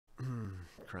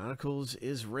Chronicles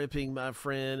is ripping, my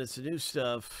friend. It's the new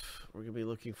stuff. We're going to be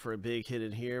looking for a big hit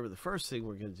in here. But the first thing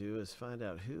we're going to do is find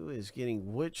out who is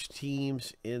getting which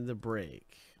teams in the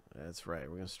break. That's right.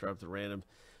 We're going to start up the random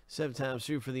 7 times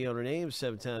through for the owner names,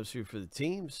 7 times through for the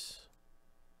teams.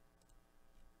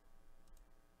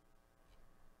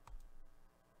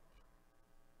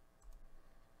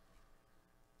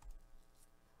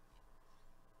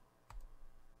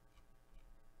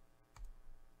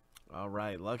 All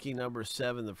right, lucky number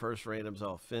 7. The first random's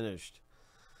all finished.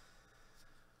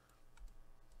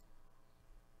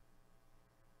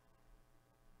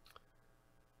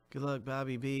 Good luck,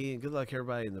 Bobby B, and good luck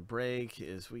everybody in the break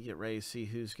as we get ready to see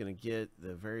who's going to get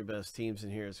the very best teams in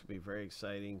here. It's going to be very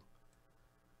exciting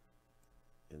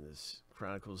in this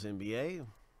Chronicles NBA.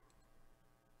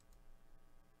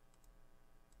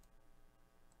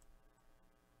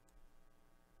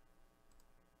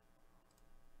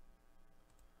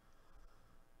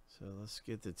 So let's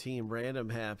get the team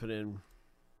random happening.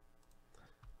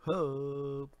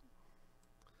 Hope.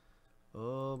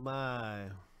 Oh my.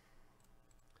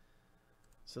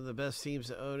 Some of the best teams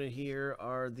to own it here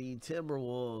are the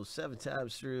Timberwolves, 7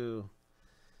 times through.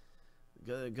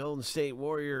 The Golden State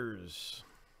Warriors.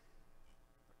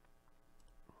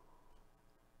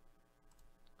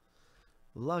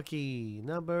 Lucky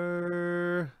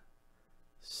number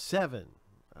 7.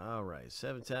 All right,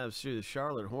 7 times through. The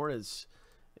Charlotte Hornets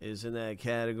is in that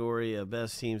category of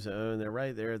best teams to own. They're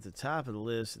right there at the top of the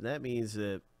list, and that means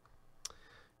that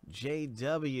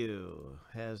JW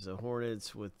has the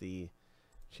Hornets with the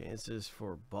chances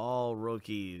for ball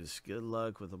rookies. Good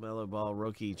luck with the LaMelo Ball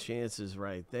rookie chances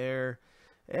right there.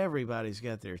 Everybody's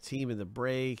got their team in the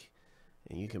break,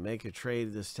 and you can make a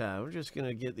trade this time. We're just going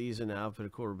to get these in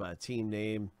alphabetical order by team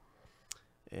name,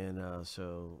 and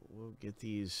so we'll get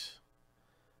these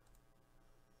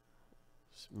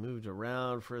moved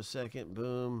around for a second.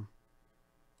 Boom.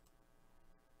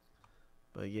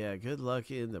 But yeah, good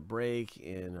luck in the break.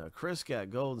 And Chris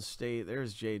got Golden State.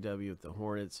 There's JW with the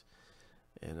Hornets.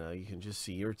 And you can just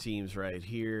see your teams right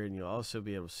here. And you'll also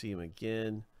be able to see them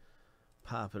again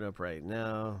popping up right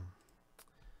now.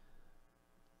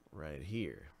 Right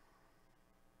here.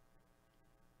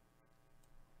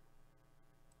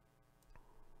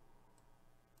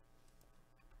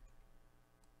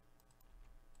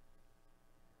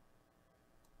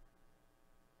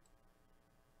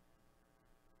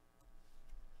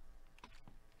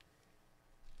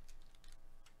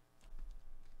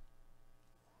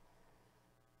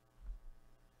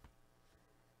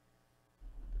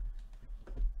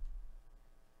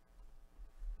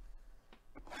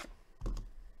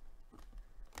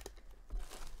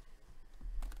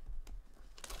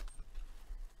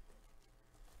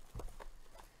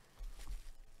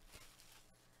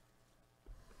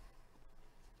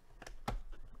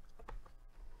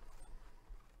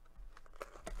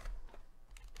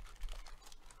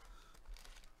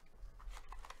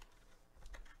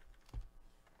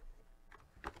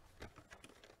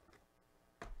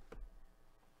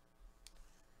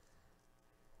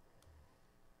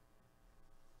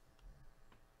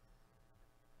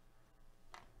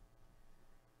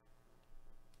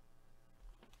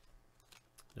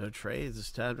 No trades.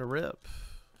 It's time to rip.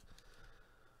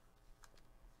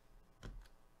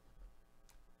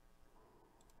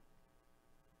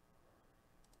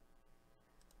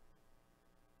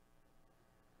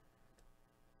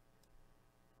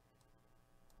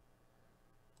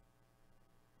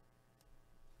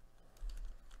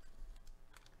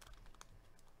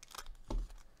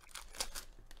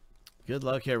 Good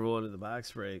luck, everyone, in the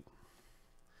box break.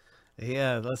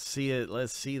 Yeah, let's see it.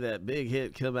 Let's see that big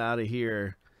hit come out of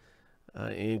here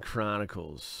in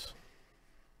Chronicles.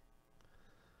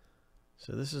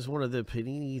 So this is one of the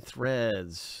Panini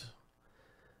threads.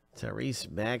 Tyrese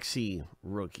Maxey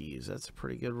rookies. That's a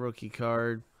pretty good rookie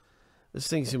card. This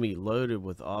thing's going to be loaded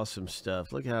with awesome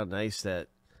stuff. Look how nice that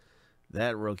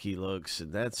rookie looks.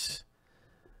 And that's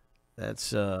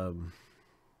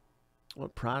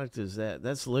what product is that?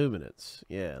 That's Luminance.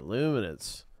 Yeah,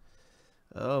 Luminance.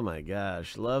 Oh my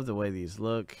gosh, love the way these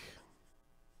look.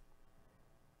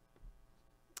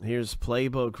 Here's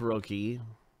Playbook rookie.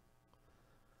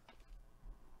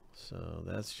 So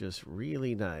that's just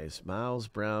really nice. Miles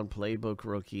Brown Playbook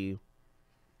rookie.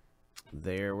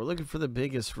 There, we're looking for the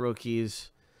biggest rookies.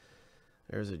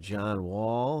 There's a John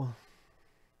Wall.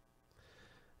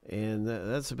 And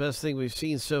that's the best thing we've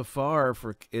seen so far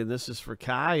and this is for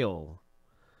Kyle.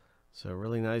 So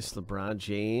really nice LeBron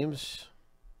James.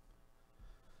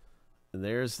 And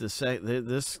there's this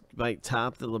might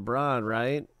top the LeBron,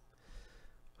 right?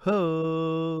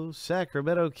 Ho,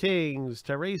 Sacramento Kings,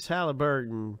 Tyrese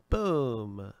Halliburton.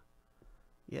 Boom.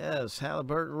 Yes,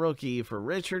 Halliburton rookie for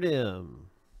Richard M.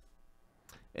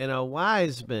 And a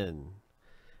Wiseman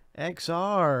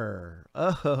XR.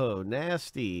 Oh,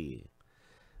 nasty.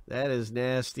 That is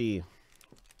nasty.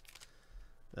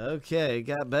 Okay,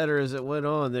 got better as it went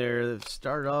on there. It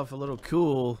started off a little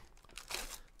cool,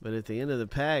 but at the end of the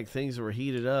pack, things were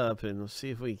heated up, and we'll see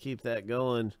if we can keep that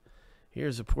going.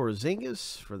 Here's a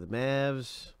Porzingis for the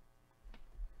Mavs.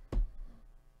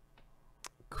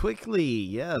 Quickly,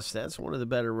 yes, that's one of the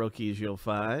better rookies you'll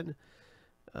find.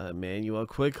 Emmanuel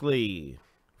Quickly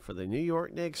for the New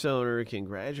York Knicks owner.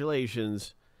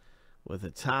 Congratulations with a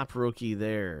top rookie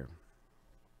there.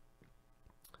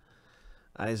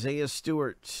 Isaiah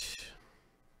Stewart.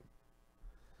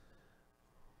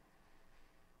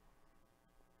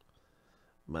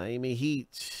 Miami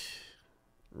Heat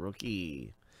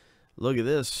rookie. Look at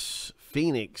this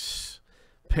Phoenix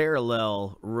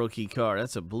parallel rookie card.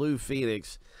 That's a blue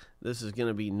Phoenix. This is going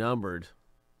to be numbered.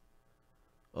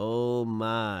 Oh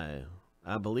my.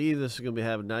 I believe this is going to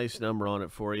have a nice number on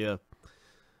it for you.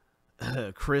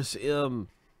 Chris M.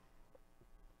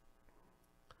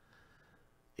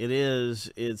 It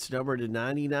is. It's numbered to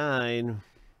 99.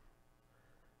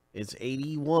 It's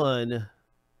 81.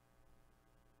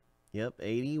 Yep,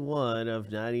 81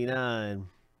 of 99.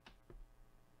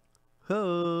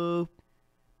 Hope.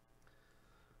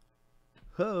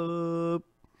 Hope.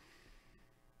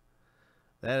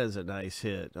 That is a nice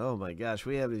hit. Oh my gosh,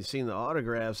 we haven't even seen the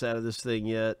autographs out of this thing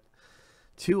yet.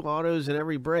 2 autos in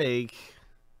every break.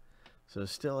 So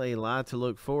still a lot to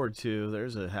look forward to.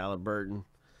 There's a Halliburton.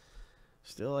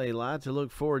 Still a lot to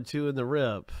look forward to in the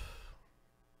rip.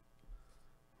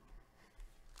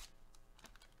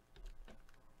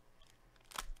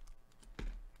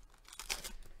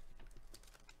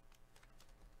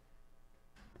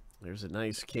 There's a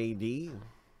nice KD.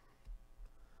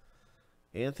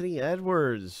 Anthony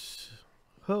Edwards.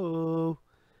 Ho.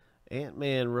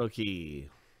 Ant-Man rookie.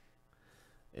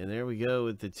 And there we go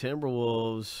with the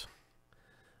Timberwolves.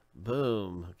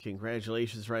 Boom.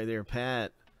 Congratulations right there,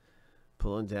 Pat.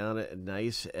 Pulling down a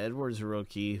nice Edwards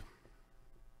rookie.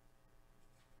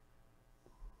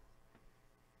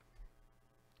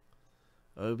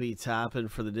 Obi Toppin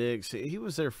for the Knicks. He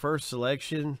was their first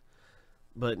selection,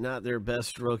 but not their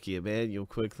best rookie. Emmanuel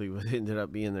Quickly ended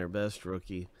up being their best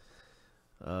rookie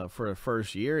for a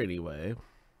first year anyway.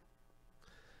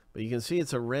 But you can see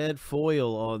it's a red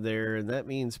foil on there, and that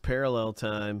means parallel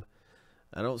time.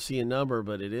 I don't see a number,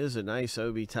 but it is a nice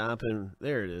Obi Toppin.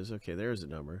 There it is. Okay, there's a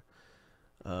number.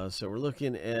 So we're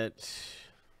looking at,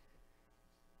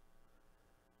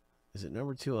 is it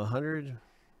number 200?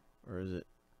 Or is it?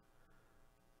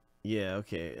 Yeah,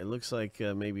 okay. It looks like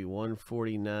maybe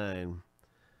 149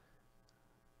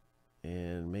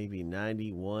 and maybe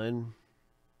 91.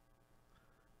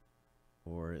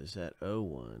 Or is that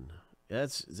 01?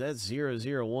 That's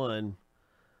 001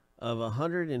 of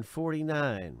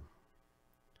 149.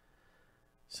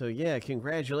 So yeah,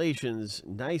 congratulations.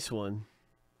 Nice one.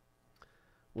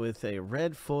 With a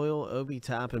red foil Obi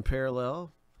Toppin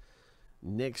parallel.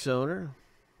 Knicks owner.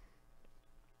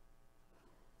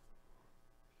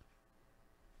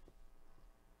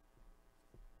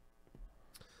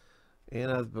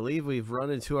 And I believe we've run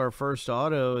into our first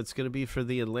auto. It's going to be for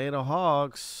the Atlanta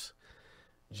Hawks.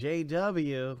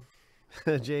 JW.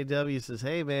 JW says,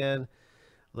 hey, man,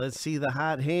 let's see the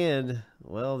hot hand.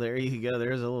 Well, there you go.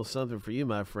 There's a little something for you,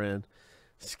 my friend.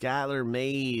 Skylar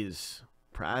Mays.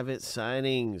 Private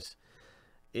signings.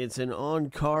 It's an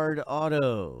on-card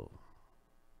auto,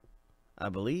 I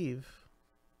believe.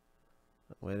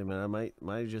 Wait a minute. I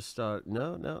might just start.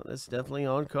 No, that's definitely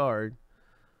on card.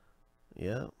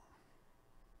 Yeah.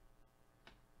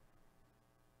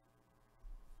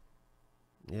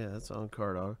 Yeah, that's on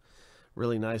card auto.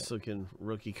 Really nice looking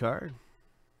rookie card.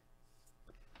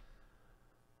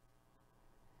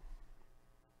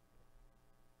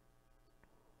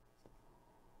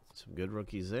 Some good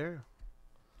rookies there.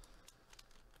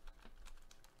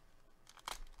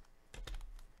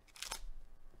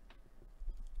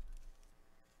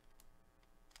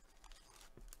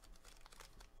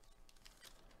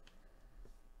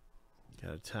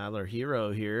 Got a Tyler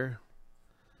Hero here.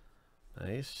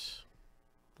 Nice.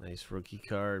 Nice rookie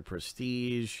card.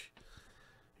 Prestige.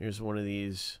 Here's one of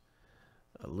these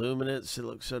Illuminates. It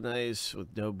looks so nice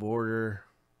with no border.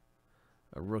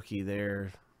 A rookie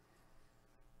there.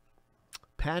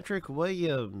 Patrick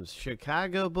Williams,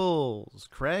 Chicago Bulls.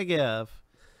 Craig F.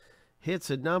 hits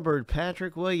a numbered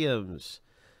Patrick Williams.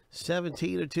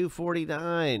 17 of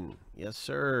 249. Yes,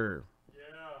 sir.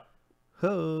 Yeah.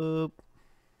 Hope.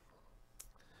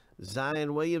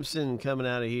 Zion Williamson coming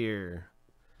out of here.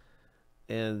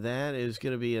 And that is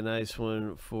going to be a nice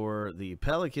one for the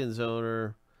Pelicans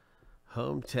owner.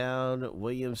 Hometown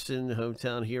Williamson,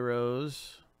 Hometown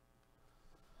Heroes.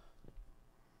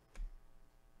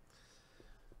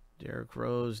 Derrick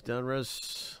Rose,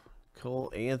 Dunruss,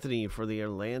 Cole Anthony for the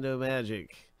Orlando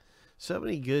Magic. So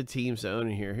many good teams to own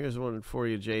in here. Here's one for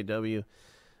you, JW.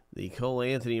 The Cole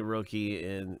Anthony rookie.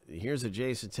 And here's a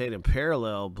Jason Tatum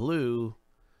parallel, blue.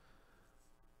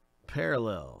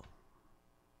 Parallel.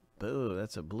 Boo,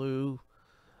 that's a blue.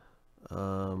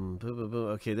 Boom, boom, boom.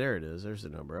 Okay, there it is. There's the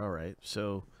number. All right.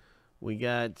 So we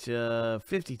got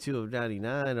 52 of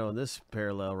 99 on this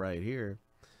parallel right here.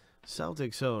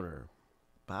 Celtics owner,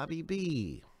 Bobby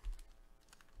B.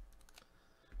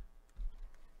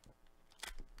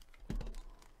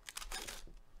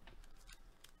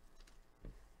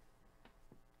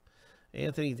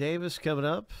 Anthony Davis coming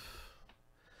up.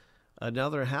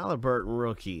 Another Halliburton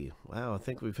rookie. Wow, I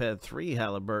think we've had 3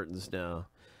 Halliburtons now.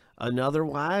 Another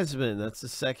Wiseman. That's the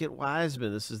second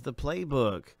Wiseman. This is the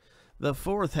playbook. The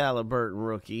 4th Halliburton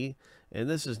rookie. And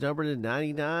this is numbered to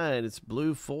 99. It's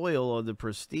blue foil on the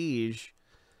Prestige.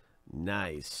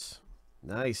 Nice.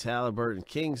 Nice Halliburton.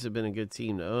 Kings have been a good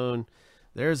team to own.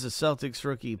 There's the Celtics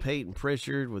rookie Peyton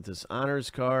Pritchard with this honors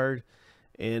card.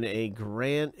 And a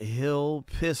Grant Hill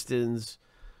Pistons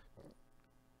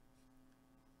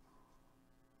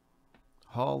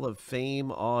Hall of Fame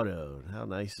auto. How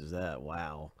nice is that?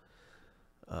 Wow.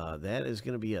 That is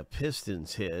going to be a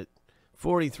Pistons hit.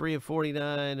 43 of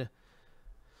 49.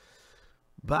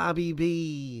 Bobby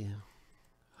B.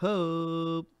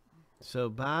 Hope. So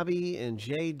Bobby and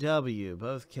JW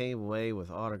both came away with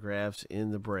autographs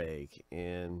in the break.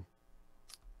 And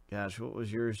gosh, what was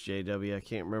yours, JW? I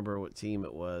can't remember what team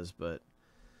it was, but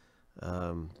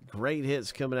great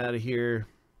hits coming out of here.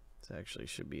 It actually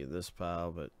should be in this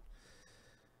pile, but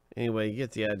anyway, you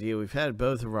get the idea. We've had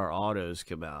both of our autos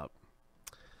come out.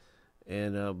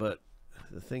 And but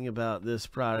the thing about this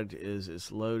product is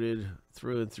it's loaded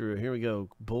through and through. Here we go.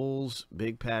 Bulls,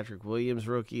 Big Patrick Williams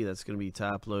rookie. That's going to be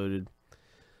top loaded.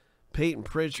 Peyton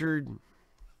Pritchard.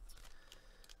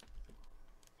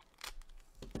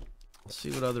 Let's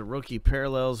see what other rookie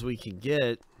parallels we can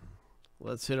get.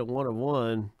 Let's hit a 1 of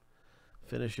 1.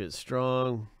 Finish it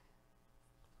strong.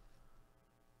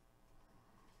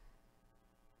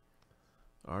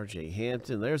 RJ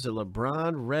Hampton. There's a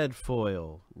LeBron red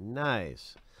foil.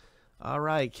 Nice. All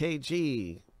right,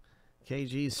 KG.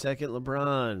 KG's second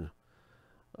LeBron.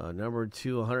 Number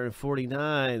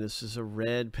 249. This is a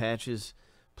red patches,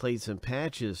 plates and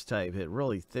patches type hit.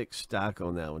 Really thick stock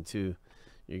on that one, too.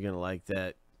 You're going to like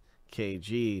that,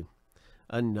 KG.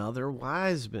 Another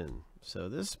Wiseman. So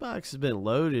this box has been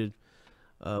loaded.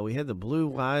 We had the blue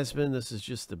Wiseman. This is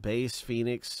just the base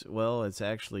Phoenix. Well, it's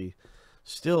actually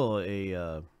still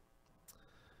a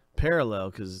parallel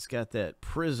because it's got that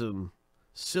prism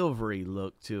silvery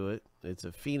look to it. It's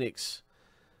a Phoenix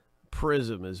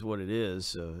prism is what it is.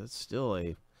 So it's still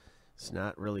it's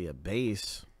not really a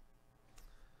base.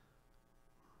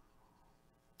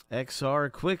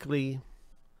 XR quickly.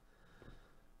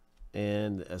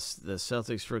 And the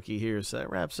Celtics rookie here. So that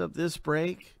wraps up this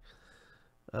break.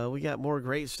 We got more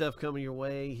great stuff coming your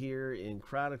way here in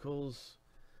Chronicles.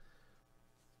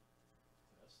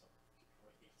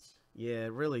 Yeah,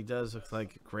 it really does look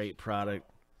like a great product.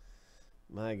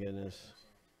 My goodness.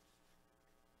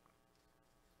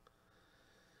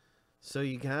 So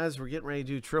you guys, we're getting ready to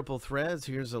do triple threads.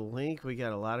 Here's a link. We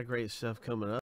got a lot of great stuff coming up.